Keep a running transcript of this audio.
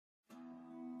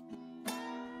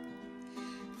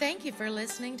Thank you for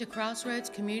listening to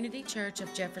CrossRoads Community Church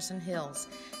of Jefferson Hills.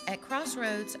 At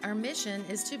CrossRoads, our mission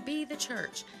is to be the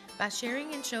church by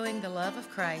sharing and showing the love of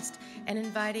Christ and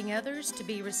inviting others to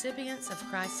be recipients of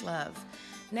Christ's love.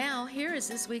 Now, here is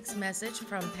this week's message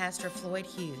from Pastor Floyd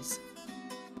Hughes.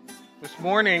 This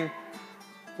morning,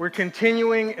 we're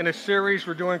continuing in a series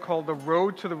we're doing called The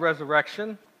Road to the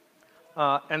Resurrection.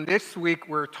 And this week,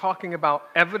 we're talking about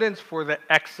evidence for the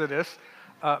Exodus,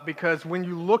 because when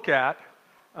you look at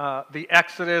the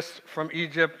Exodus from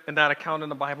Egypt and that account in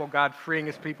the Bible, God freeing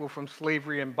his people from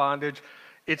slavery and bondage,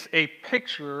 it's a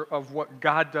picture of what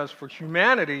God does for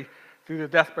humanity through the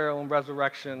death, burial, and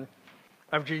resurrection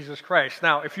of Jesus Christ.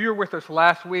 Now, if you were with us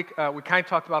last week, we kind of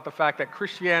talked about the fact that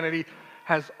Christianity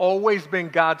has always been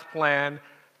God's plan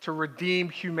to redeem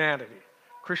humanity.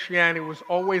 Christianity was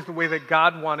always the way that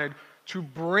God wanted to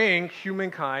bring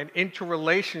humankind into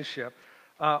relationship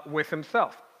with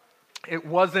himself. It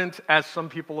wasn't, as some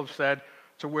people have said,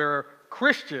 to where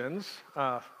Christians,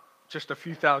 just a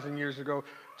few thousand years ago,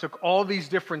 took all these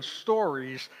different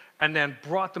stories and then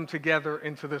brought them together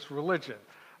into this religion.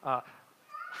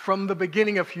 From the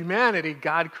beginning of humanity,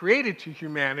 God created to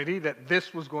humanity that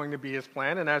this was going to be his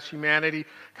plan, and as humanity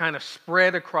kind of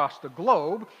spread across the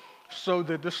globe, so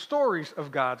did the stories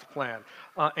of God's plan.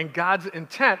 And God's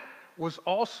intent was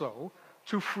also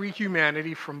to free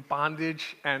humanity from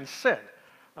bondage and sin.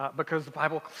 Because the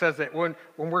Bible says that when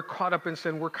we're caught up in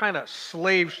sin, we're kind of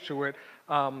slaves to it.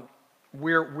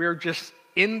 We're just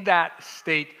in that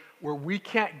state where we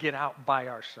can't get out by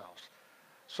ourselves.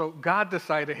 So God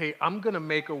decided, hey, I'm going to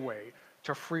make a way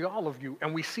to free all of you.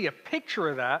 And we see a picture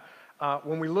of that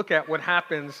when we look at what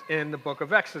happens in the book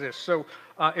of Exodus. So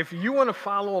if you want to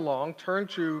follow along, turn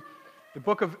to the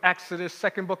book of Exodus,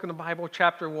 second book in the Bible,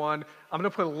 chapter 1. I'm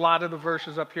going to put a lot of the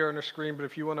verses up here on the screen, but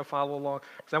if you want to follow along,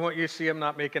 because I want you to see I'm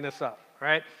not making this up, all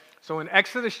right? So in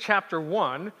Exodus chapter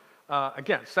 1,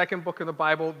 again, second book in the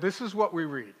Bible, this is what we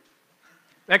read.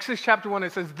 Exodus chapter 1,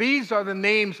 it says, "These are the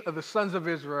names of the sons of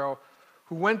Israel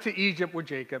who went to Egypt with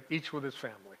Jacob, each with his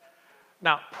family."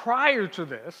 Now, prior to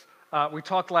this, we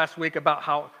talked last week about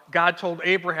how God told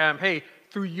Abraham, hey,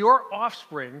 through your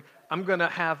offspring, I'm going to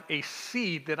have a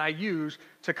seed that I use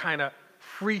to kind of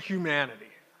free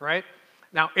humanity, right?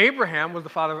 Now, Abraham was the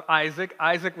father of Isaac.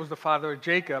 Isaac was the father of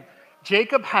Jacob.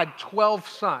 Jacob had 12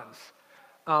 sons.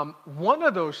 One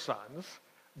of those sons,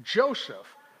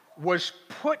 Joseph, was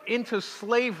put into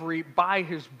slavery by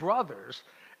his brothers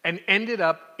and ended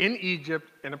up in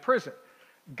Egypt in a prison.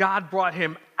 God brought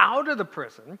him out of the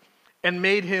prison and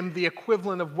made him the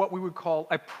equivalent of what we would call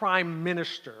a prime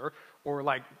minister, or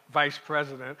like vice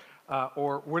president,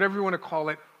 or whatever you want to call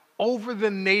it, over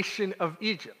the nation of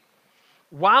Egypt.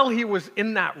 While he was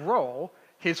in that role,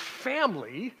 his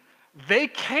family, they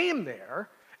came there,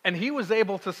 and he was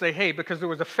able to say, hey, because there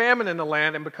was a famine in the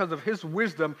land, and because of his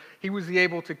wisdom, he was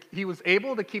able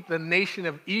to keep the nation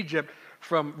of Egypt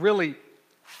from really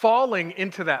falling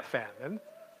into that famine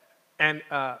and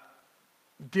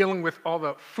dealing with all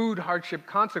the food hardship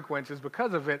consequences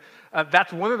because of it.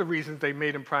 That's one of the reasons they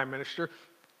made him prime minister.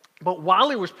 But while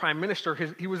he was prime minister,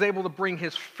 he was able to bring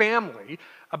his family,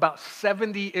 about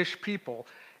 70-ish people,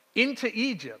 into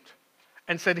Egypt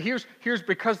and said, here's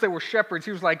because they were shepherds,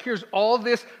 he was like, here's all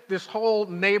this whole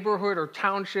neighborhood or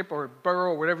township or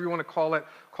borough, whatever you want to call it,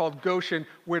 called Goshen,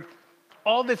 with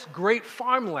all this great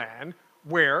farmland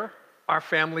where our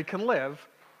family can live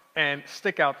and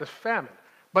stick out this famine.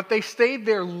 But they stayed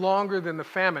there longer than the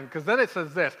famine, because then it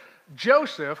says this,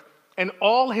 Joseph and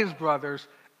all his brothers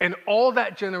and all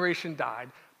that generation died,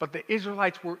 but the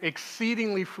Israelites were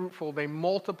exceedingly fruitful. They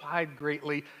multiplied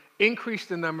greatly,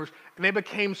 increased in numbers, and they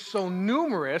became so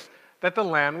numerous that the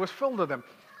land was filled with them.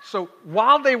 So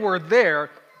while they were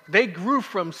there, they grew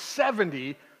from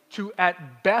 70 to,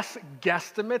 at best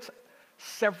guesstimates,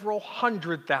 several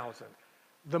 100,000.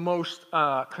 The most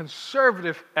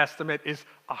conservative estimate is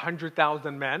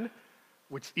 100,000 men,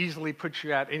 which easily puts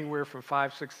you at anywhere from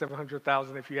 500,000, 600,000,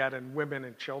 700,000 if you add in women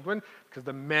and children, because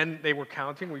the men they were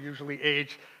counting were usually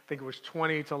aged, I think it was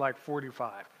 20 to like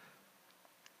 45.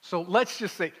 So let's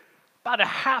just say about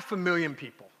 500,000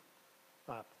 people,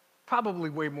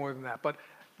 probably way more than that, but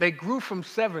they grew from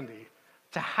 70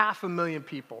 to 500,000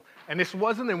 people. And this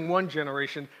wasn't in one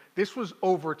generation, this was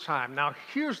over time. Now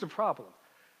here's the problem.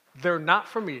 They're not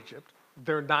from Egypt,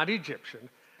 they're not Egyptian.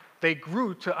 They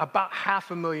grew to about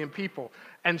 500,000 people.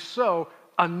 And so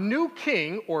a new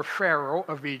king or pharaoh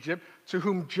of Egypt, to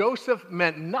whom Joseph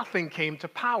meant nothing, came to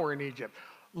power in Egypt.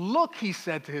 Look, he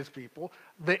said to his people,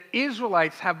 the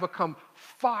Israelites have become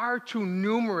far too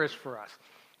numerous for us.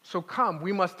 So come,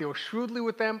 we must deal shrewdly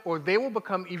with them, or they will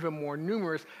become even more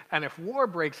numerous. And if war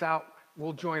breaks out,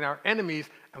 will join our enemies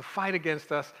and fight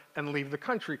against us and leave the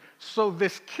country. So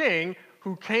this king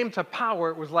who came to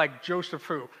power was like, Joseph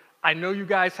who? I know you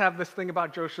guys have this thing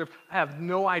about Joseph. I have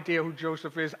no idea who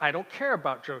Joseph is. I don't care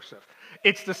about Joseph.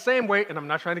 It's the same way, and I'm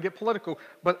not trying to get political,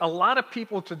 but a lot of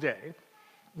people today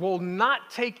will not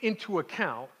take into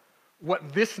account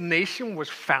what this nation was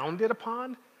founded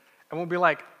upon, and will be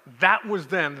like, that was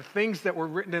them. The things that were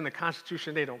written in the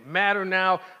Constitution, they don't matter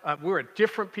now. We're a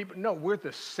different people. No, we're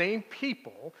the same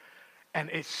people, and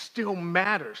it still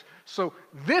matters. So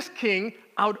this king,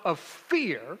 out of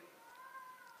fear,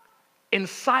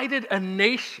 incited a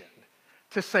nation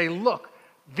to say, look,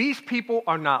 these people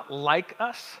are not like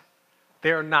us.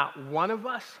 They're not one of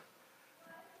us.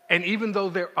 And even though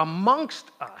they're amongst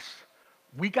us,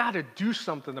 we got to do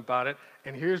something about it.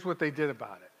 And here's what they did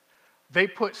about it. They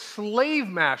put slave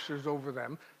masters over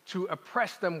them to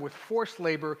oppress them with forced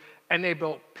labor, and they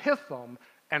built Pithom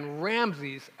and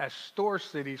Ramses as store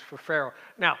cities for Pharaoh.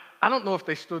 Now, I don't know if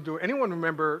they still do it. Anyone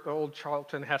remember the old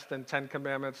Charlton Heston 10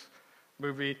 Commandments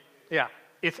movie? Yeah,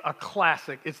 it's a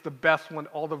classic. It's the best one.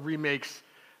 All the remakes,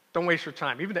 don't waste your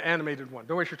time. Even the animated one,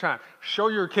 don't waste your time. Show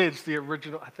your kids the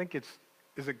original. I think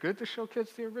is it good to show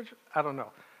kids the original? I don't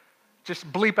know. Just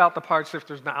bleep out the parts if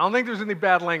there's not. I don't think there's any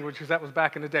bad language because that was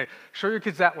back in the day. Show your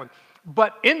kids that one.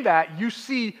 But in that, you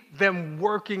see them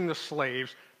working the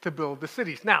slaves to build the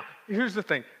cities. Now, here's the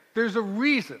thing. There's a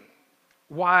reason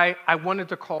why I wanted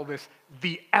to call this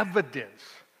the evidence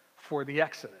for the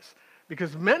Exodus.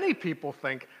 Because many people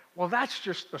think, well, that's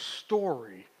just a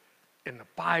story in the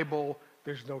Bible.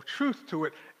 There's no truth to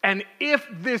it. And if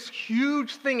this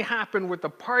huge thing happened with the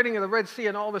parting of the Red Sea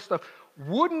and all this stuff,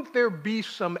 wouldn't there be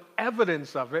some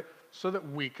evidence of it so that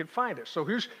we could find it? So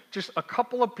here's just a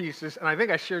couple of pieces, and I think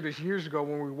I shared this years ago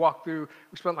when we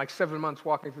spent like 7 months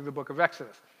walking through the book of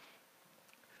Exodus.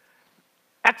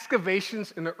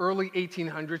 Excavations in the early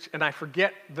 1800s, and I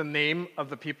forget the name of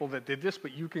the people that did this,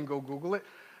 but you can go Google it.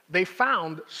 They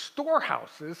found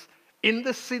storehouses in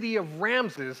the city of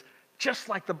Ramses, just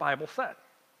like the Bible said.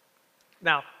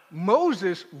 Now,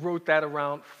 Moses wrote that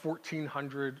around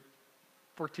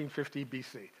 1450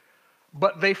 BC.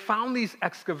 But they found these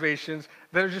excavations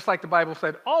that are just like the Bible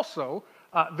said. Also,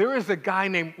 there is a guy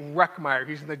named Rekhmire.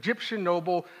 He's an Egyptian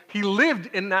noble. He lived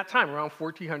in that time, around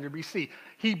 1400 BC.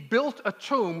 He built a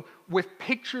tomb with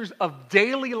pictures of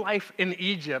daily life in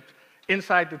Egypt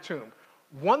inside the tomb.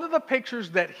 One of the pictures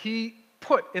that he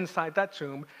put inside that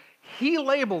tomb, he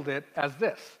labeled it as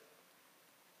this: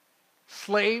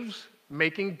 slaves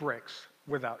making bricks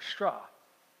without straw.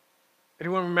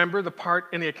 Anyone remember the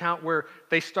part in the account where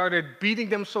they started beating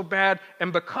them so bad,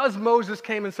 and because Moses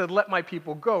came and said, let my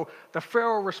people go, the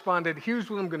Pharaoh responded, here's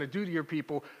what I'm going to do to your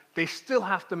people. They still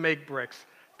have to make bricks.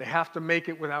 They have to make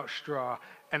it without straw,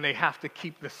 and they have to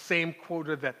keep the same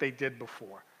quota that they did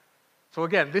before. So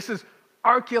again, this is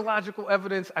archeological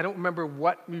evidence. I don't remember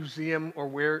what museum or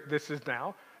where this is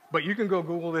now, but you can go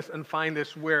Google this and find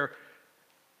this, where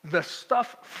the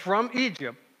stuff from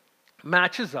Egypt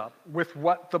matches up with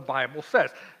what the Bible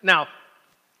says. Now,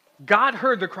 God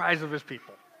heard the cries of his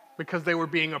people because they were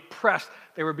being oppressed,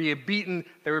 they were being beaten,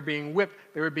 they were being whipped,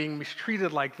 they were being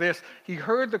mistreated like this. He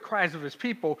heard the cries of his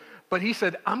people, but he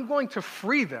said, I'm going to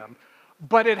free them,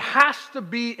 but it has to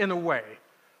be in a way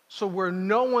so where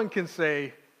no one can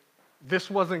say,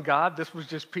 this wasn't God, this was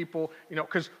just people,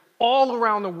 because all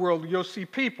around the world you'll see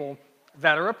people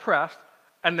that are oppressed,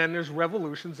 and then there's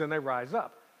revolutions and they rise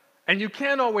up. And you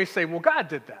can't always say, well, God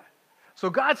did that. So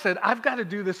God said, I've got to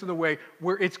do this in a way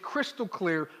where it's crystal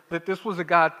clear that this was a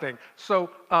God thing.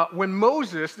 So when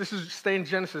Moses, stay in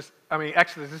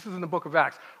Exodus, this is in the book of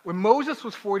Acts. When Moses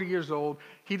was 40 years old,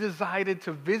 he decided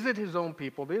to visit his own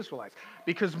people, the Israelites,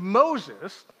 because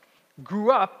Moses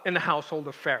grew up in the household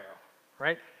of Pharaoh,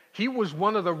 right? He was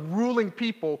one of the ruling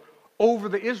people over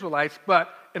the Israelites, but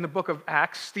in the book of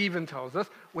Acts, Stephen tells us,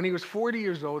 when he was 40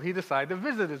 years old, he decided to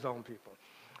visit his own people.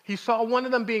 He saw one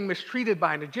of them being mistreated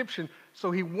by an Egyptian,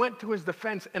 so he went to his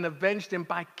defense and avenged him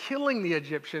by killing the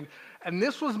Egyptian. And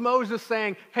this was Moses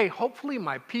saying, hey, hopefully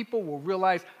my people will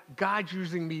realize God's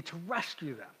using me to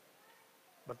rescue them.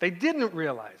 But they didn't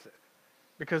realize it,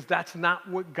 because that's not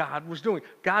what God was doing.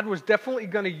 God was definitely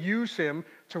going to use him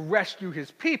to rescue his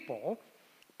people,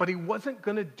 but he wasn't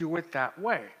going to do it that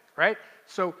way, right?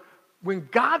 So when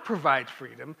God provides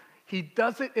freedom, he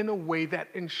does it in a way that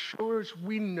ensures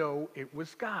we know it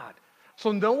was God.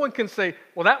 So no one can say,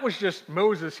 well, that was just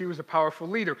Moses, he was a powerful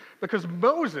leader. Because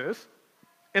Moses,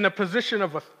 in a position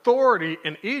of authority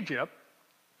in Egypt,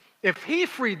 if he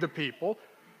freed the people,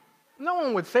 no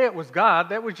one would say it was God.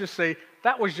 That would just say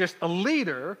that was just a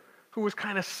leader who was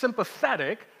kind of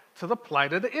sympathetic to the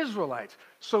plight of the Israelites.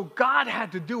 So God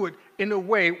had to do it in a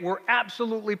way where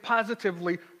absolutely,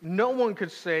 positively, no one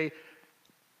could say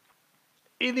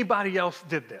anybody else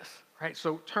did this, right?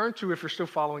 So turn to, if you're still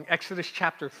following, Exodus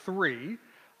chapter 3,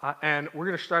 and we're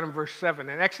going to start in verse 7.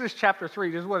 In Exodus chapter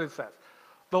 3, this is what it says.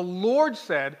 The Lord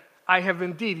said, I have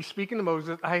indeed, he's speaking to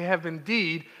Moses, I have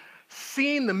indeed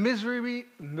seen the misery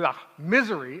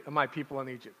of my people in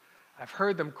Egypt. I've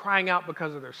heard them crying out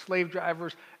because of their slave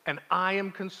drivers, and I am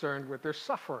concerned with their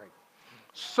suffering.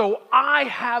 So I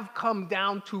have come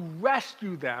down to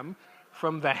rescue them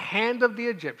from the hand of the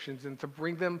Egyptians and to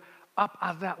bring them up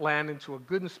out of that land into a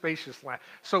good and spacious land.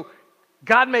 So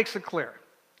God makes it clear.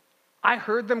 I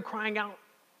heard them crying out.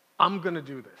 I'm going to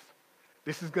do this.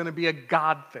 This is going to be a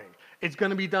God thing. It's going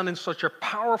to be done in such a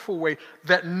powerful way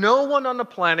that no one on the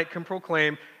planet can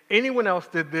proclaim anyone else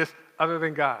did this other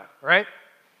than God, right?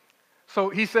 So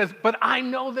he says, but I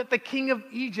know that the king of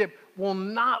Egypt will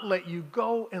not let you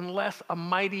go unless a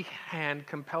mighty hand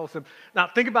compels him. Now,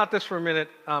 think about this for a minute.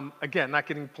 Again, not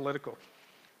getting political.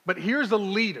 But here's a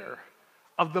leader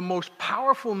of the most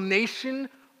powerful nation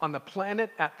on the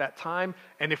planet at that time.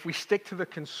 And if we stick to the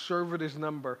conservatives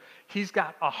number, he's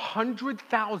got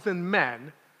 100,000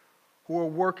 men who are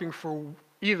working for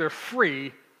either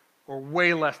free or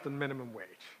way less than minimum wage.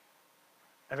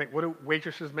 I think, what do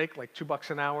waitresses make? Like $2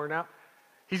 an hour now?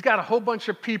 He's got a whole bunch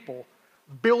of people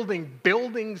building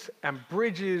buildings and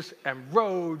bridges and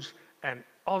roads and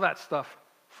all that stuff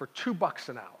for $2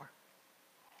 an hour.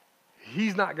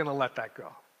 He's not going to let that go.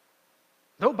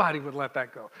 Nobody would let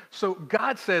that go. So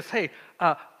God says, hey,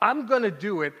 I'm going to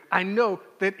do it. I know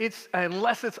that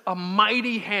unless it's a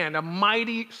mighty hand,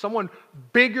 someone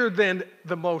bigger than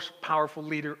the most powerful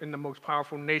leader in the most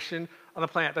powerful nation on the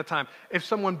planet at the time. If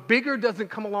someone bigger doesn't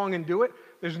come along and do it,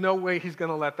 there's no way he's going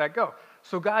to let that go.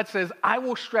 So God says, I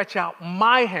will stretch out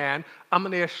my hand. I'm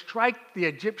going to strike the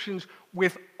Egyptians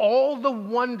with all the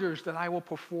wonders that I will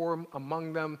perform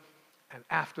among them. And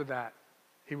after that,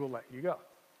 he will let you go.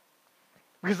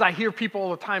 Because I hear people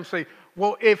all the time say,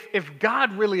 well, if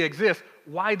God really exists,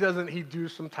 why doesn't he do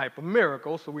some type of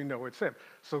miracle so we know it's him?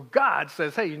 So God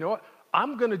says, hey, you know what?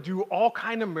 I'm going to do all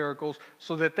kind of miracles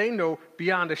so that they know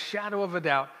beyond a shadow of a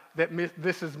doubt that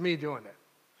this is me doing it.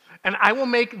 And I will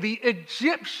make the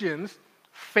Egyptians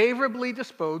favorably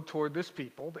disposed toward this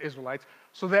people, the Israelites,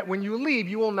 so that when you leave,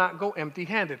 you will not go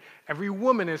empty-handed. Every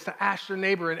woman is to ask her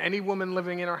neighbor and any woman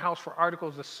living in her house for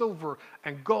articles of silver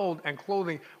and gold and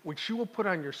clothing, which you will put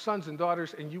on your sons and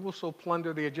daughters, and you will so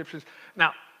plunder the Egyptians.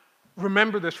 Now,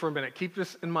 remember this for a minute. Keep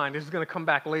this in mind. This is going to come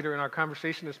back later in our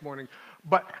conversation this morning.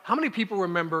 But how many people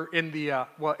remember in the,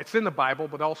 it's in the Bible,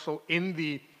 but also in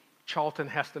the Charlton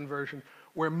Heston version,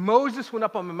 where Moses went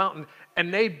up on the mountain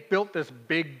and they built this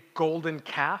big golden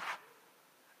calf?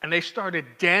 And they started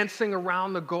dancing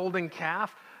around the golden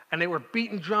calf, and they were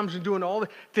beating drums and doing all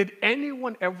that. Did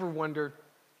anyone ever wonder,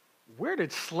 where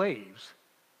did slaves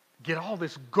get all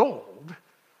this gold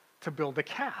to build a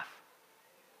calf?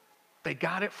 They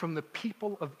got it from the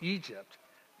people of Egypt,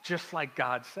 just like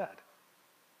God said.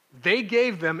 They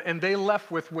gave them, and they left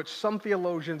with what some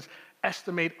theologians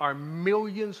estimate are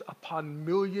millions upon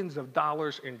millions of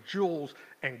dollars in jewels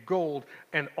and gold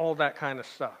and all that kind of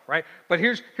stuff, right? But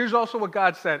here's also what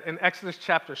God said in Exodus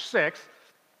chapter 6.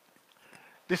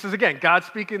 This is, again, God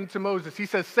speaking to Moses. He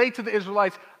says, say to the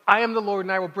Israelites, I am the Lord,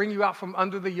 and I will bring you out from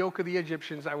under the yoke of the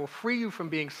Egyptians. I will free you from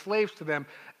being slaves to them,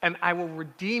 and I will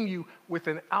redeem you with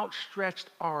an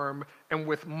outstretched arm and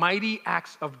with mighty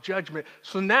acts of judgment.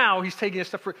 So now he's taking a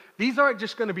step further. These aren't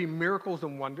just going to be miracles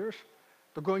and wonders.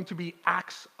 They're going to be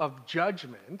acts of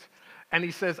judgment. And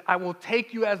he says, I will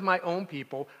take you as my own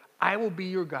people. I will be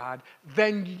your God.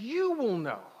 Then you will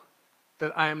know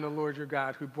that I am the Lord your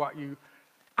God who brought you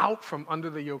out from under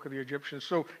the yoke of the Egyptians.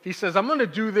 So he says, I'm going to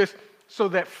do this so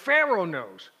that Pharaoh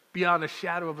knows beyond a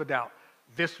shadow of a doubt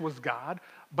this was God.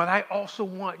 But I also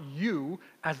want you,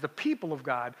 as the people of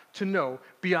God, to know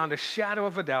beyond a shadow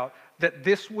of a doubt that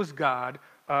this was God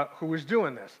who was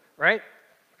doing this, right?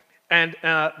 And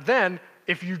then,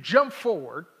 if you jump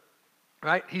forward,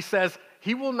 right, he says,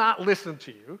 he will not listen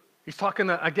to you. He's talking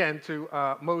again to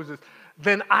Moses.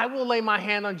 Then I will lay my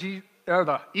hand on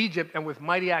Egypt, and with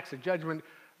mighty acts of judgment,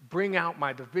 bring out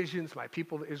my divisions, my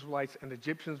people, the Israelites, and the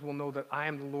Egyptians will know that I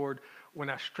am the Lord when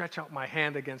I stretch out my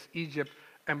hand against Egypt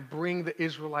and bring the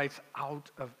Israelites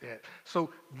out of it.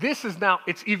 So this is now,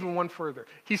 it's even one further.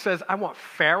 He says, I want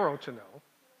Pharaoh to know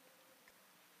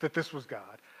that this was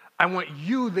God. I want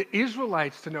you, the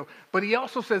Israelites, to know. But he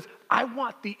also says, I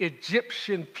want the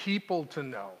Egyptian people to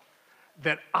know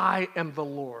that I am the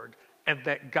Lord and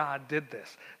that God did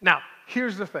this. Now,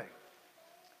 here's the thing.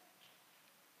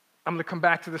 I'm going to come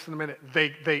back to this in a minute.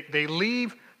 They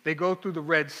leave. They go through the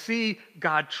Red Sea.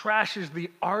 God trashes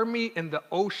the army in the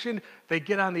ocean. They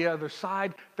get on the other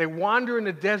side. They wander in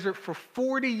the desert for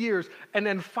 40 years. And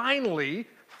then finally,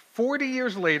 40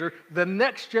 years later, the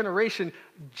next generation,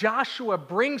 Joshua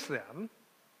brings them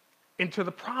into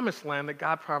the promised land that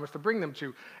God promised to bring them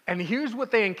to. And here's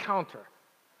what they encounter.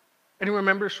 Anyone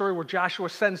remember the story where Joshua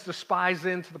sends the spies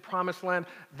into the promised land?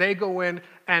 They go in,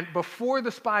 and before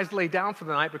the spies lay down for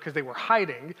the night because they were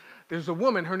hiding, there's a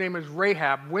woman, her name is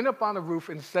Rahab, went up on the roof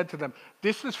and said to them,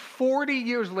 this is 40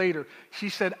 years later. She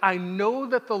said, I know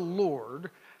that the Lord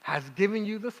has given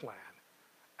you this land,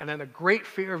 and then a great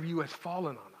fear of you has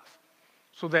fallen on us,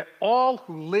 so that all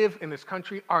who live in this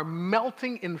country are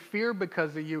melting in fear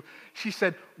because of you. She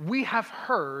said, we have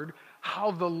heard how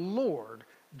the Lord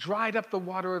dried up the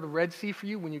water of the Red Sea for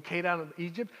you when you came out of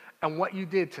Egypt, and what you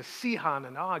did to Sihon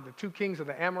and Og, the two kings of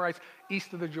the Amorites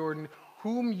east of the Jordan,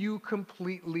 whom you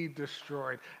completely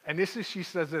destroyed. And she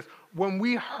says this, when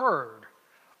we heard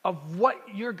of what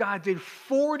your God did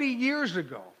 40 years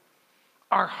ago,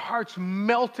 our hearts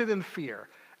melted in fear,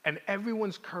 and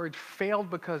everyone's courage failed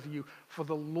because of you. For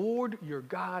the Lord your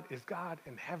God is God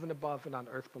in heaven above and on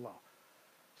earth below.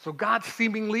 So God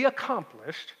seemingly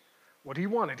accomplished what he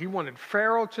wanted. He wanted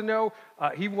Pharaoh to know.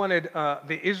 He wanted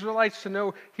the Israelites to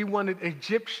know. He wanted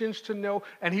Egyptians to know.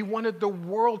 And he wanted the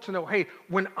world to know, hey,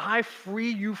 when I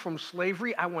free you from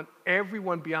slavery, I want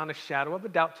everyone beyond a shadow of a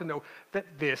doubt to know that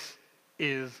this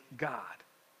is God.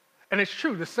 And it's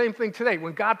true, the same thing today.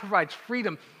 When God provides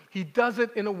freedom, he does it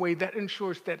in a way that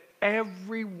ensures that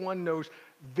everyone knows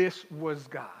this was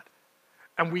God.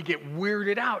 And we get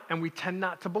weirded out, and we tend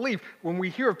not to believe. When we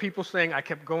hear of people saying, I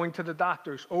kept going to the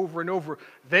doctors over and over.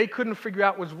 They couldn't figure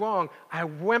out what's wrong. I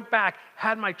went back,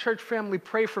 had my church family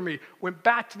pray for me, went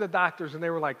back to the doctors, and they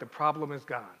were like, the problem is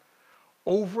gone.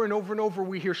 Over and over and over,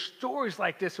 we hear stories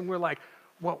like this, and we're like,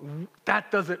 well,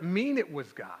 that doesn't mean it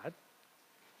was God.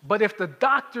 But if the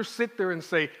doctors sit there and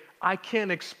say, I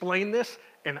can't explain this,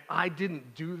 and I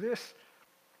didn't do this,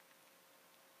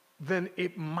 then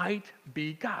it might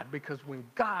be God. Because when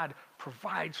God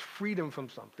provides freedom from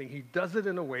something, he does it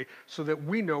in a way so that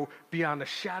we know beyond a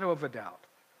shadow of a doubt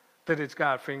that it's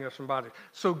God freeing us from bondage.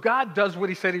 So God does what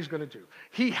he said he's going to do.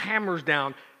 He hammers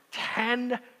down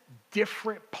 10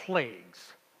 different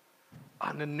plagues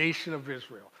on the nation of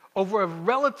Israel over a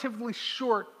relatively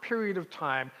short period of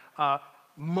time.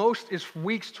 Most is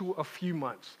weeks to a few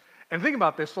months. And think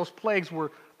about this. Those plagues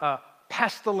were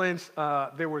pestilence,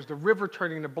 there was the river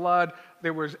turning to blood,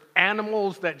 there was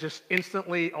animals that just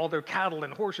instantly, all their cattle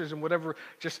and horses and whatever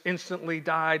just instantly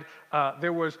died,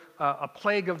 there was a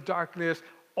plague of darkness,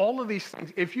 all of these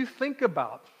things. If you think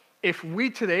about, if we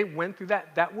today went through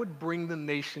that, that would bring the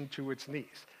nation to its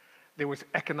knees. There was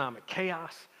economic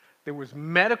chaos, there was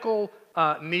medical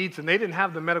needs, and they didn't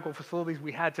have the medical facilities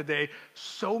we had today.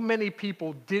 So many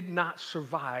people did not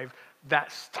survive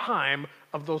that time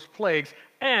of those plagues.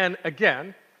 And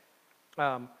again,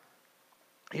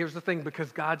 here's the thing,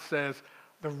 because God says,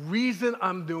 the reason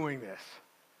I'm doing this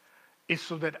is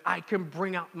so that I can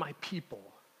bring out my people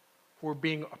who are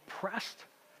being oppressed,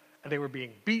 and they were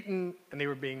being beaten, and they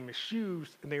were being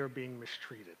misused, and they were being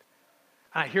mistreated.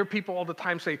 And I hear people all the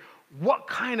time say, what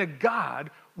kind of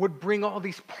God would bring all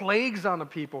these plagues on the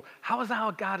people? How is that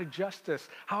a God of justice?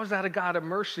 How is that a God of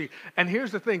mercy? And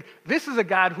here's the thing. This is a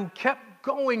God who kept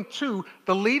going to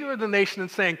the leader of the nation and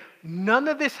saying, none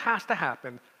of this has to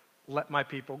happen. Let my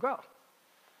people go.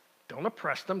 Don't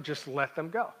oppress them. Just let them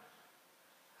go.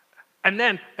 And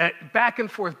then back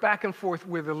and forth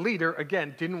with the leader,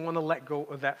 again, didn't want to let go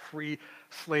of that free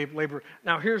slave labor.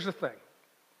 Now, here's the thing.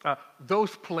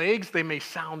 Those plagues, they may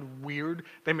sound weird.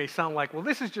 They may sound like, well,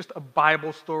 this is just a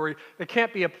Bible story. There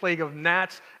can't be a plague of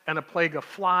gnats and a plague of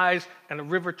flies and a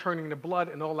river turning to blood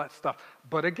and all that stuff.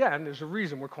 But again, there's a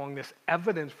reason we're calling this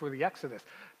evidence for the Exodus,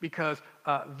 because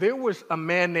there was a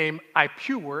man named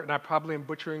Ipur, and I probably am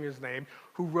butchering his name,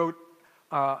 who wrote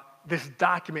this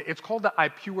document. It's called the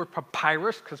Ipur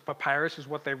Papyrus, because papyrus is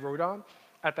what they wrote on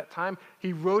at that time.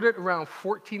 He wrote it around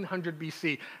 1400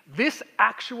 BC. This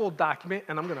actual document,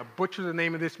 and I'm going to butcher the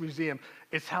name of this museum,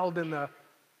 is held in the,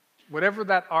 whatever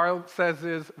that R says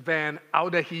is, Van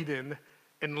Oude Heden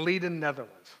in Leiden,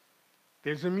 Netherlands.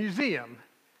 There's a museum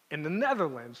in the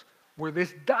Netherlands where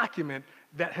this document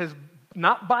that has,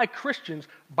 not by Christians,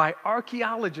 by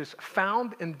archaeologists,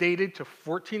 found and dated to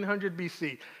 1400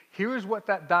 BC. Here's what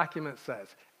that document says.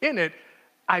 In it,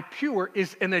 Ipur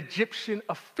is an Egyptian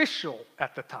official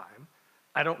at the time.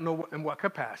 I don't know in what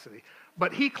capacity.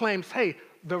 But he claims, hey,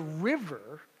 the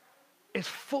river is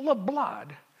full of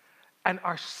blood, and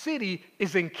our city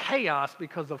is in chaos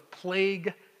because of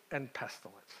plague and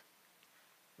pestilence,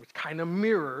 which kind of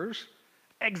mirrors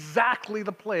exactly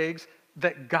the plagues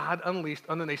that God unleashed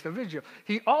on the nation of Israel.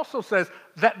 He also says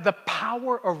that the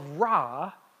power of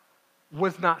Ra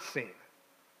was not seen.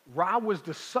 Ra was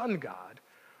the sun god.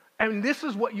 And this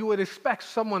is what you would expect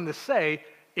someone to say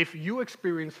if you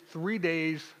experience 3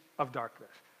 days of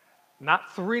darkness.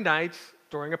 Not 3 nights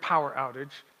during a power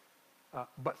outage,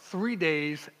 but 3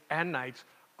 days and nights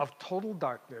of total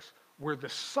darkness where the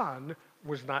sun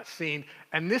was not seen.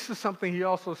 And this is something he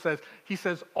also says. He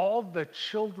says, all the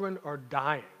children are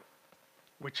dying,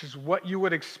 which is what you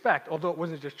would expect, although it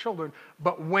wasn't just children,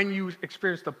 but when you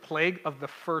experience the plague of the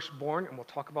firstborn, and we'll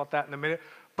talk about that in a minute.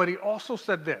 But he also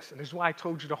said this, and this is why I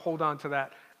told you to hold on to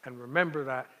that and remember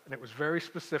that, and it was very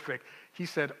specific. He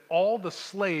said, all the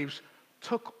slaves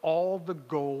took all the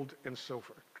gold and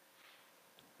silver,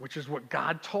 which is what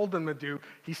God told them to do.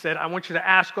 He said, I want you to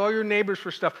ask all your neighbors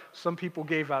for stuff. Some people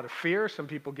gave out of fear, some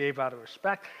people gave out of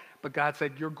respect, but God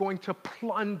said, you're going to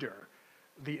plunder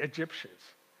the Egyptians.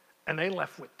 And they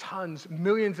left with tons,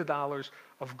 millions of dollars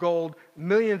of gold,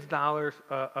 millions of dollars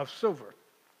of silver.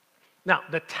 Now,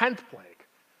 the 10th plague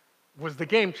was the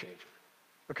game changer.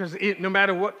 Because no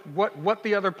matter what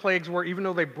the other plagues were, even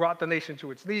though they brought the nation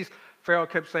to its knees, Pharaoh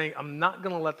kept saying, I'm not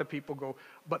going to let the people go.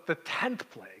 But the 10th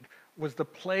plague was the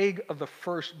plague of the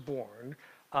firstborn,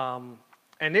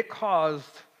 and it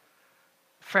caused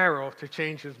Pharaoh to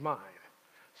change his mind.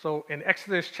 So in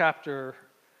Exodus chapter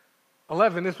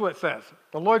 11, this is what it says.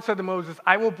 The Lord said to Moses,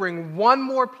 I will bring one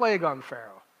more plague on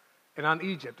Pharaoh and on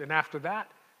Egypt, and after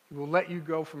that, he will let you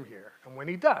go from here. And when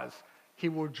he does, he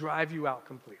will drive you out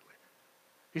completely.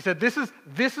 He said, this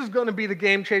is going to be the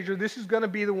game changer. This is going to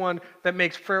be the one that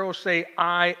makes Pharaoh say,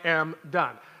 I am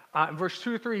done. In verse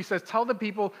 2 or 3, he says, tell the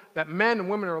people that men and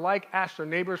women are alike, ask their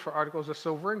neighbors for articles of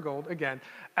silver and gold, again.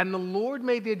 And the Lord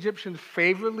made the Egyptians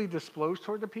favorably disposed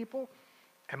toward the people,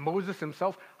 and Moses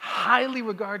himself, highly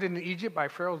regarded in Egypt by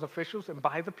Pharaoh's officials and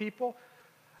by the people.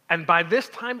 And by this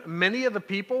time, many of the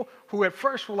people who at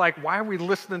first were like, why are we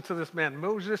listening to this man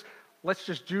Moses? Let's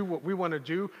just do what we want to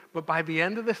do. But by the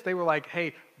end of this, they were like,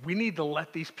 hey, we need to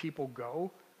let these people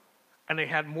go. And they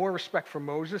had more respect for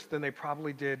Moses than they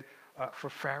probably did for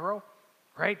Pharaoh,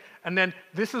 right? And then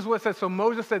this is what it says. So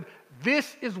Moses said,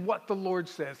 this is what the Lord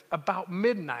says. About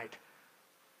midnight,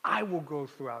 I will go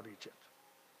throughout Egypt.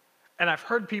 And I've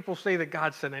heard people say that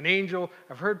God sent an angel.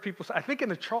 I've heard people say, I think in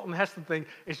the Charlton Heston thing,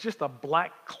 it's just a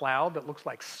black cloud that looks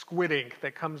like squid ink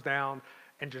that comes down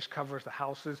and just covers the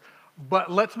houses.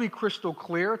 But let's be crystal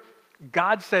clear.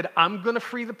 God said, I'm going to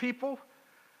free the people.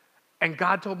 And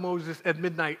God told Moses at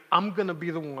midnight, I'm going to be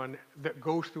the one that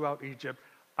goes throughout Egypt.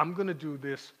 I'm going to do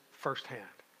this firsthand,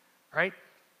 right?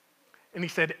 And he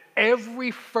said,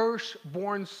 every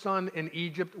firstborn son in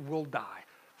Egypt will die,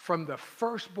 from the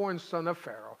firstborn son of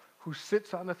Pharaoh, who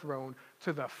sits on the throne,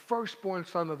 to the firstborn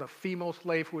son of the female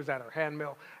slave who is at her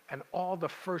handmill, and all the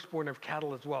firstborn of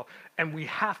cattle as well. And we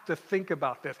have to think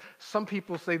about this. Some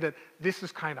people say that this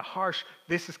is kind of harsh,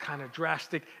 this is kind of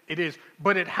drastic. It is,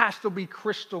 but it has to be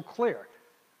crystal clear.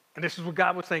 And this is what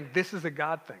God was saying. This is a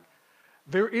God thing.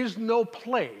 There is no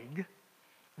plague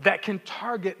that can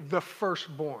target the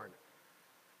firstborn.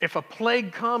 If a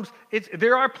plague comes,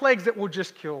 there are plagues that will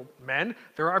just kill men.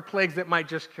 There are plagues that might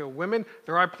just kill women.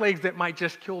 There are plagues that might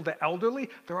just kill the elderly.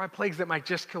 There are plagues that might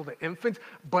just kill the infants.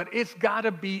 But it's got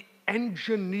to be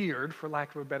engineered, for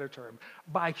lack of a better term,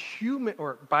 by human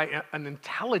or by an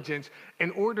intelligence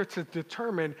in order to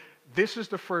determine this is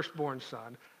the firstborn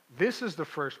son. This is the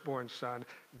firstborn son.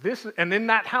 And in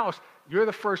that house, you're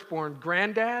the firstborn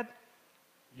granddad.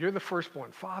 You're the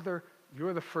firstborn father.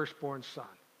 You're the firstborn son.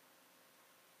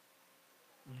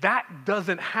 That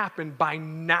doesn't happen by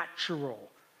natural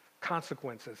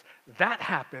consequences. That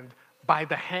happened by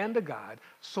the hand of God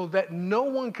so that no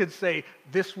one could say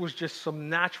this was just some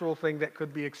natural thing that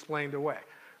could be explained away,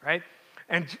 right?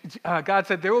 And God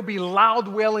said there will be loud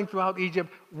wailing throughout Egypt,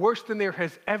 worse than there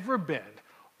has ever been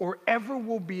or ever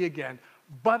will be again.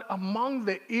 But among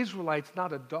the Israelites,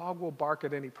 not a dog will bark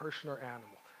at any person or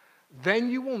animal. Then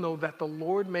you will know that the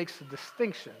Lord makes a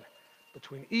distinction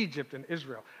between Egypt and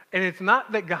Israel. And it's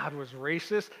not that God was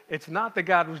racist. It's not that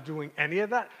God was doing any of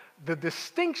that. The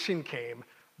distinction came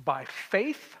by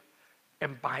faith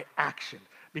and by action.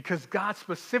 Because God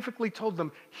specifically told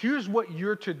them, here's what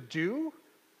you're to do.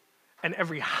 And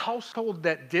every household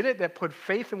that did it, that put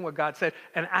faith in what God said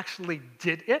and actually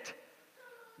did it,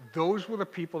 those were the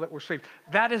people that were saved.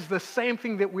 That is the same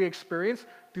thing that we experience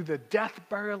through the death,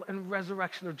 burial, and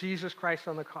resurrection of Jesus Christ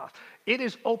on the cross. It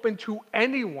is open to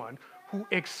anyone who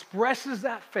expresses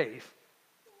that faith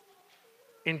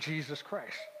in Jesus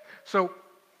Christ. So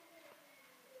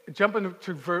jump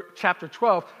into chapter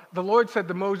 12, the Lord said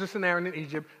to Moses and Aaron in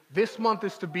Egypt, this month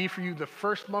is to be for you the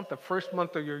first month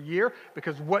of your year,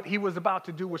 because what he was about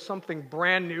to do was something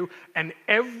brand new, and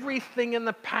everything in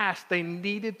the past they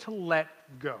needed to let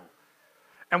go.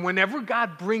 And whenever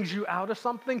God brings you out of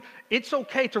something, it's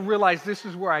okay to realize this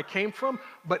is where I came from,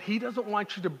 but he doesn't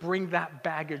want you to bring that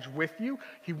baggage with you.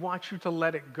 He wants you to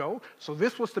let it go. So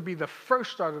this was to be the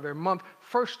first start of their month,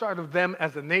 first start of them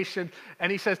as a nation. And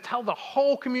he says, tell the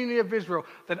whole community of Israel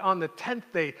that on the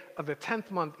 10th day of the 10th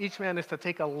month, each man is to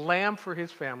take a lamb for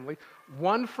his family,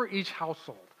 one for each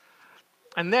household.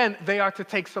 And then they are to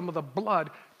take some of the blood,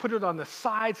 put it on the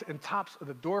sides and tops of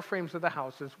the door frames of the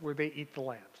houses where they eat the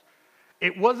lambs.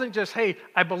 It wasn't just, hey,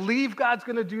 I believe God's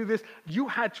going to do this. You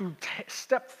had to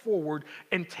step forward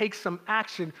and take some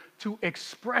action to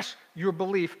express your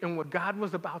belief in what God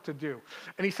was about to do.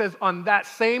 And he says, on that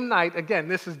same night, again,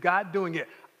 this is God doing it,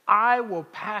 I will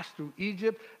pass through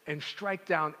Egypt and strike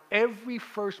down every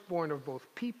firstborn of both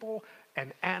people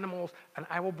and animals, and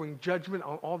I will bring judgment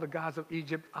on all the gods of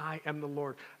Egypt. I am the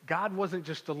Lord. God wasn't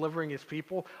just delivering his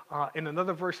people. In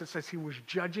another verse, it says he was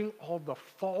judging all the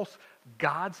false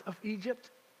gods of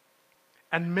Egypt.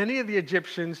 And many of the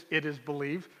Egyptians, it is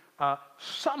believed,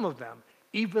 some of them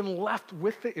even left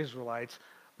with the Israelites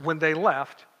when they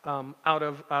left out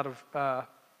of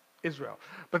Israel,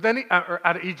 but then or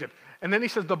out of Egypt. And then he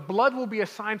says, the blood will be a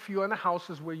sign for you in the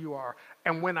houses where you are.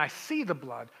 And when I see the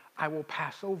blood, I will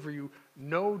pass over you.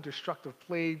 No destructive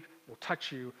plague will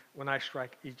touch you when I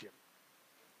strike Egypt.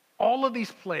 All of these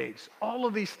plagues, all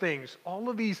of these things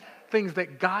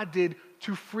that God did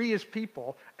to free his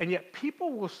people, and yet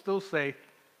people will still say,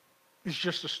 it's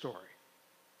just a story.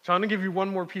 So I'm going to give you one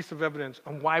more piece of evidence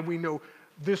on why we know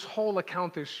this whole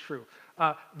account is true.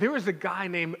 There was a guy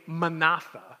named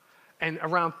Manasseh, and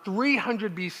around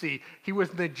 300 BC, he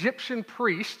was an Egyptian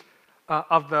priest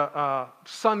of the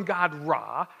sun god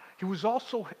Ra. He was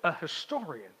also a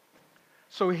historian.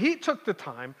 So he took the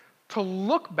time to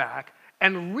look back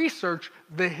and research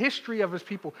the history of his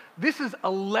people. This is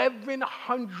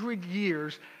 1,100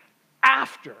 years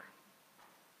after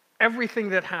everything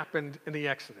that happened in the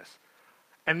Exodus.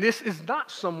 And this is not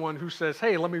someone who says,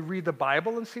 hey, let me read the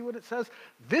Bible and see what it says.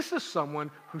 This is someone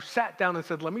who sat down and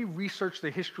said, let me research the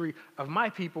history of my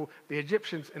people, the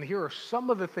Egyptians, and here are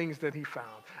some of the things that he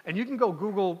found. And you can go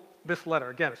Google this letter.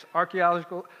 Again, it's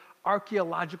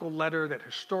archeological letter that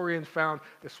historians found.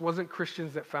 This wasn't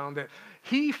Christians that found it.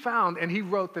 He found and he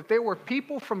wrote that there were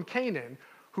people from Canaan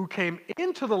who came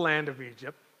into the land of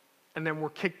Egypt and then were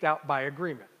kicked out by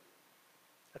agreement.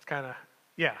 That's kind of,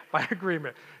 by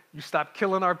agreement. You stop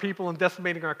killing our people and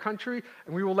decimating our country,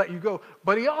 and we will let you go.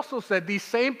 But he also said these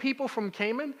same people from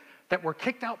Canaan that were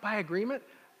kicked out by agreement,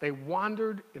 they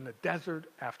wandered in the desert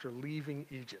after leaving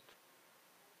Egypt,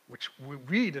 which we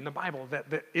read in the Bible that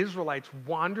the Israelites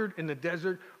wandered in the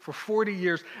desert for 40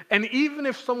 years. And even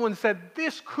if someone said,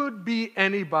 this could be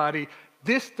anybody,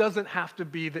 this doesn't have to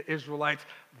be the Israelites,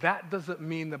 that doesn't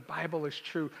mean the Bible is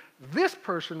true. This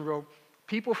person wrote,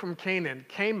 people from Canaan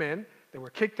came in, they were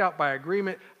kicked out by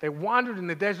agreement. They wandered in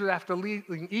the desert after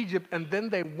leaving Egypt, and then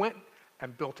they went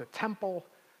and built a temple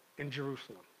in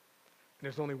Jerusalem. And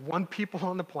there's only one people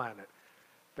on the planet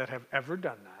that have ever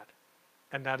done that,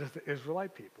 and that is the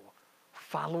Israelite people,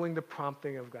 following the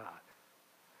prompting of God.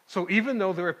 So even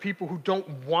though there are people who don't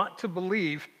want to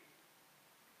believe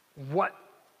what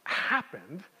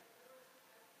happened,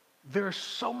 there's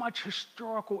so much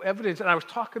historical evidence. And I was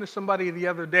talking to somebody the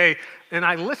other day, and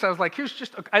I was like,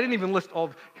 I didn't even list all,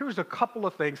 here's a couple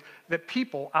of things that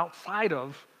people outside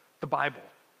of the Bible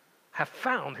have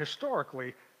found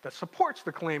historically that supports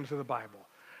the claims of the Bible.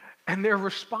 And their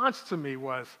response to me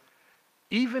was,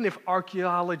 even if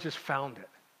archaeologists found it,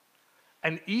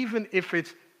 and even if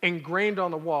it's ingrained on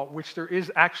the wall, which there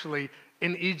is actually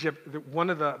in Egypt,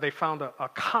 they found a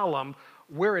column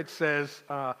where it says,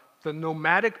 the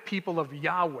nomadic people of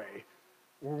Yahweh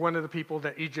were one of the people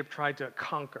that Egypt tried to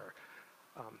conquer.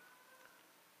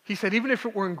 He said, even if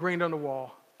it were ingrained on the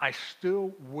wall, I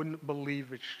still wouldn't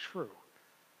believe it's true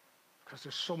because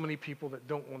there's so many people that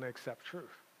don't want to accept truth.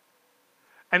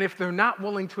 And if they're not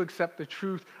willing to accept the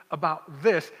truth about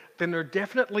this, then they're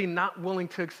definitely not willing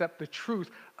to accept the truth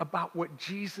about what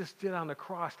Jesus did on the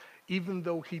cross, even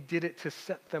though he did it to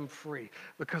set them free.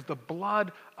 Because the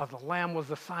blood of the Lamb was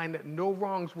a sign that no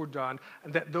wrongs were done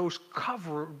and that those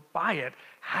covered by it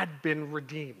had been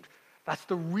redeemed. That's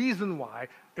the reason why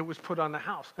it was put on the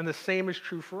house. And the same is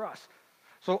true for us.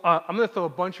 So I'm going to throw a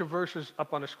bunch of verses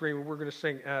up on the screen where we're going to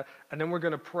sing, and then we're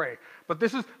going to pray. But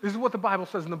this is what the Bible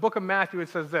says. In the book of Matthew, it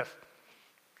says this.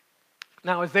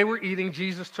 Now, as they were eating,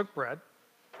 Jesus took bread,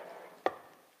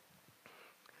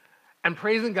 And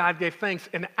praising God, gave thanks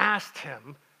and asked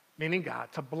him, meaning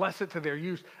God, to bless it to their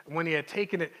use. And when he had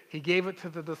taken it, he gave it to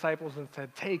the disciples and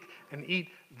said, "Take and eat.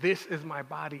 This is my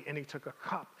body." And he took a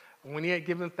cup. And when he had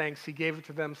given thanks, he gave it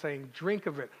to them, saying, "Drink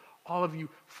of it, all of you,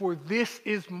 for this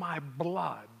is my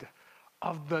blood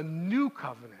of the new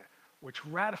covenant, which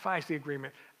ratifies the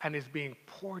agreement and is being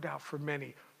poured out for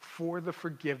many for the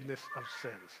forgiveness of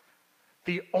sins."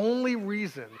 The only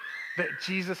reason that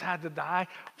Jesus had to die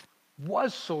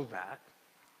was so that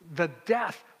the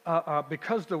death,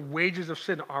 because the wages of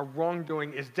sin, our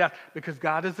wrongdoing, is death, because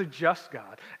God is a just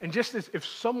God. And just as if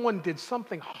someone did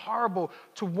something horrible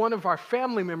to one of our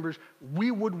family members,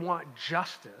 we would want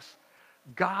justice,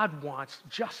 God wants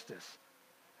justice.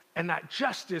 And that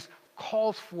justice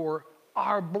calls for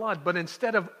our blood, but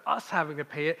instead of us having to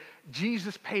pay it,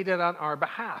 Jesus paid it on our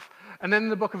behalf. And then in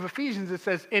the book of Ephesians, it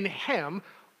says, in him,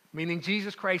 meaning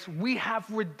Jesus Christ, we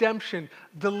have redemption,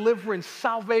 deliverance,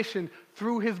 salvation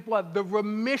through his blood, the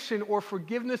remission or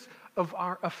forgiveness of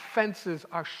our offenses,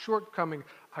 our shortcomings,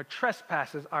 our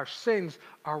trespasses, our sins,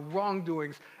 our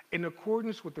wrongdoings, in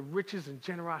accordance with the riches and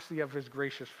generosity of his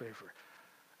gracious favor.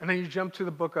 And then you jump to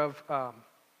the book of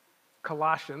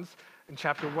Colossians. In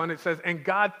chapter 1, it says, "And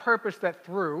God purposed that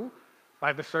through,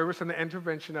 by the service and the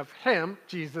intervention of him,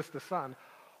 Jesus the Son,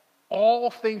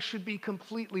 all things should be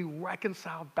completely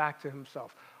reconciled back to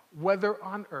himself, whether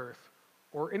on earth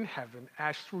or in heaven,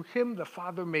 as through him the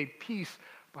Father made peace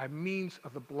by means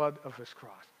of the blood of his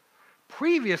cross."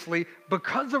 Previously,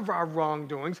 because of our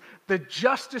wrongdoings, the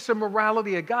justice and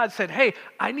morality of God said, hey,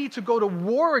 I need to go to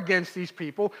war against these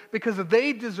people because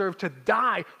they deserve to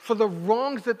die for the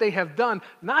wrongs that they have done,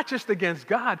 not just against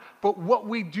God, but what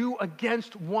we do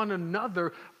against one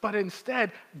another. But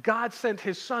instead, God sent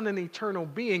his Son, an eternal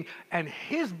being, and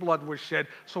his blood was shed.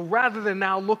 So rather than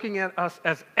now looking at us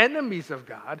as enemies of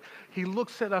God, he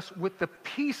looks at us with the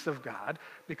peace of God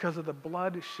because of the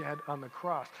blood shed on the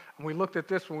cross. And we looked at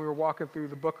this when we were walking through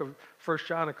the book of 1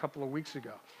 John a couple of weeks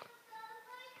ago.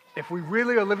 If we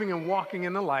really are living and walking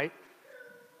in the light,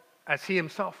 as he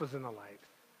himself is in the light,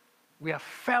 we have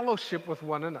fellowship with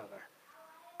one another.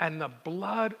 And the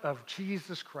blood of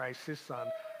Jesus Christ, his Son,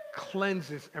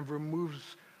 cleanses and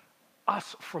removes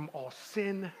us from all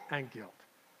sin and guilt.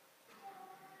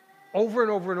 Over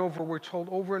and over and over, we're told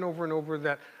over and over and over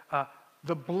that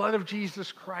the blood of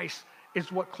Jesus Christ is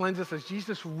what cleanses us.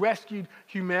 Jesus rescued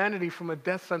humanity from a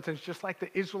death sentence, just like the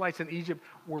Israelites in Egypt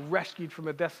were rescued from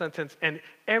a death sentence. And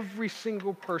every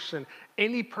single person,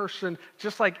 any person,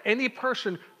 just like any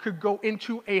person could go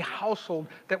into a household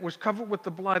that was covered with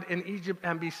the blood in Egypt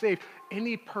and be saved,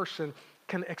 any person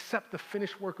can accept the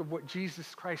finished work of what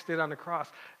Jesus Christ did on the cross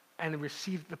and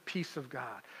receive the peace of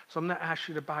God. So I'm going to ask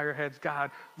you to bow your heads.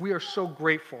 God, we are so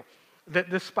grateful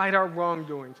that despite our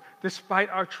wrongdoings, despite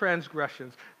our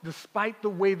transgressions, despite the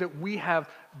way that we have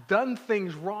done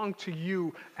things wrong to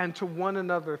you and to one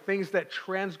another, things that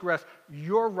transgress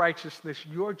your righteousness,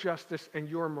 your justice, and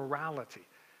your morality,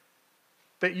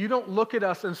 that you don't look at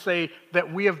us and say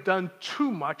that we have done too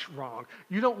much wrong.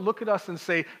 You don't look at us and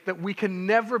say that we can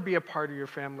never be a part of your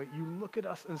family. You look at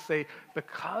us and say,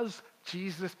 because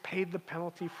Jesus paid the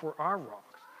penalty for our wrongs,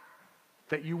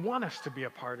 that you want us to be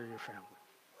a part of your family.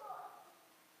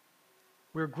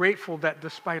 We're grateful that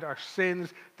despite our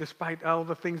sins, despite all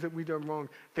the things that we've done wrong,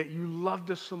 that you loved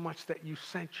us so much that you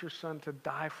sent your Son to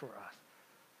die for us.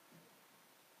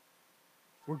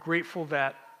 We're grateful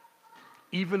that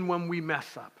even when we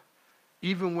mess up,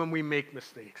 even when we make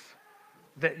mistakes,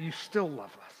 that you still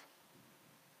love us.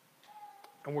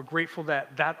 And we're grateful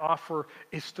that that offer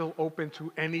is still open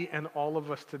to any and all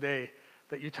of us today,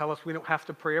 that you tell us we don't have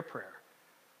to pray a prayer,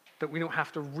 that we don't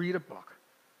have to read a book.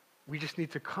 We just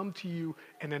need to come to you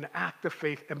in an act of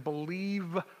faith and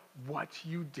believe what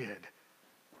you did.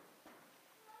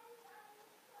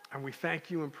 And we thank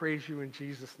you and praise you in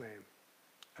Jesus' name.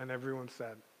 And everyone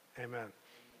said, amen.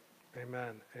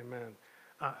 Amen. Amen.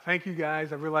 Thank you,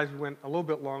 guys. I realize we went a little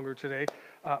bit longer today.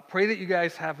 Pray that you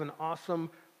guys have an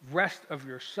awesome rest of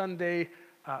your Sunday.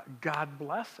 God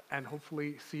bless, and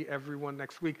hopefully see everyone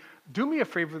next week. Do me a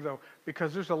favor, though,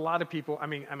 because there's a lot of people. I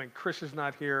mean, Chris is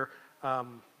not here.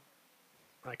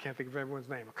 I can't think of everyone's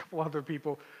name. A couple other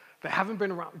people that haven't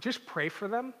been around. Just pray for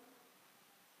them.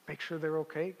 Make sure they're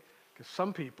okay. Because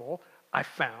some people, I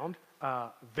found,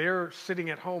 they're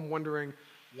sitting at home wondering,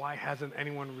 why hasn't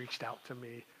anyone reached out to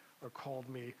me or called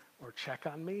me or checked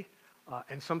on me?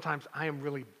 And sometimes I am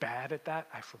really bad at that.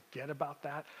 I forget about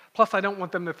that. Plus, I don't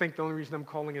want them to think the only reason I'm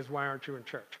calling is, why aren't you in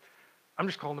church? I'm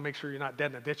just calling to make sure you're not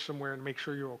dead in a ditch somewhere and make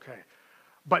sure you're okay.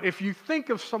 But if you think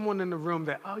of someone in the room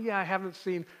that, oh yeah, I haven't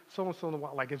seen so-and-so in a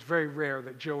while, like it's very rare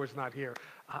that Joe is not here.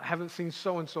 I haven't seen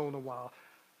so-and-so in a while.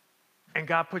 And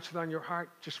God puts it on your heart,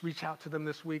 just reach out to them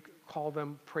this week, call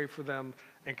them, pray for them,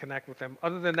 and connect with them.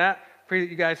 Other than that, pray that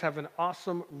you guys have an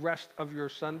awesome rest of your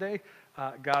Sunday.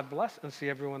 God bless, and see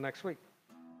everyone next week.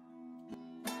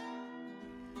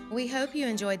 We hope you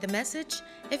enjoyed the message.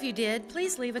 If you did,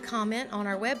 please leave a comment on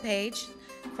our webpage,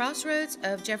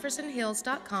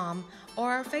 CrossRoadsofJeffersonHills.com,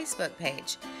 or our Facebook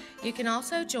page. You can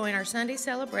also join our Sunday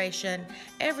celebration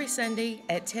every Sunday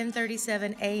at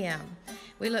 10:37 a.m.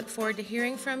 We look forward to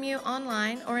hearing from you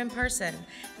online or in person.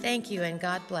 Thank you, and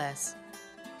God bless.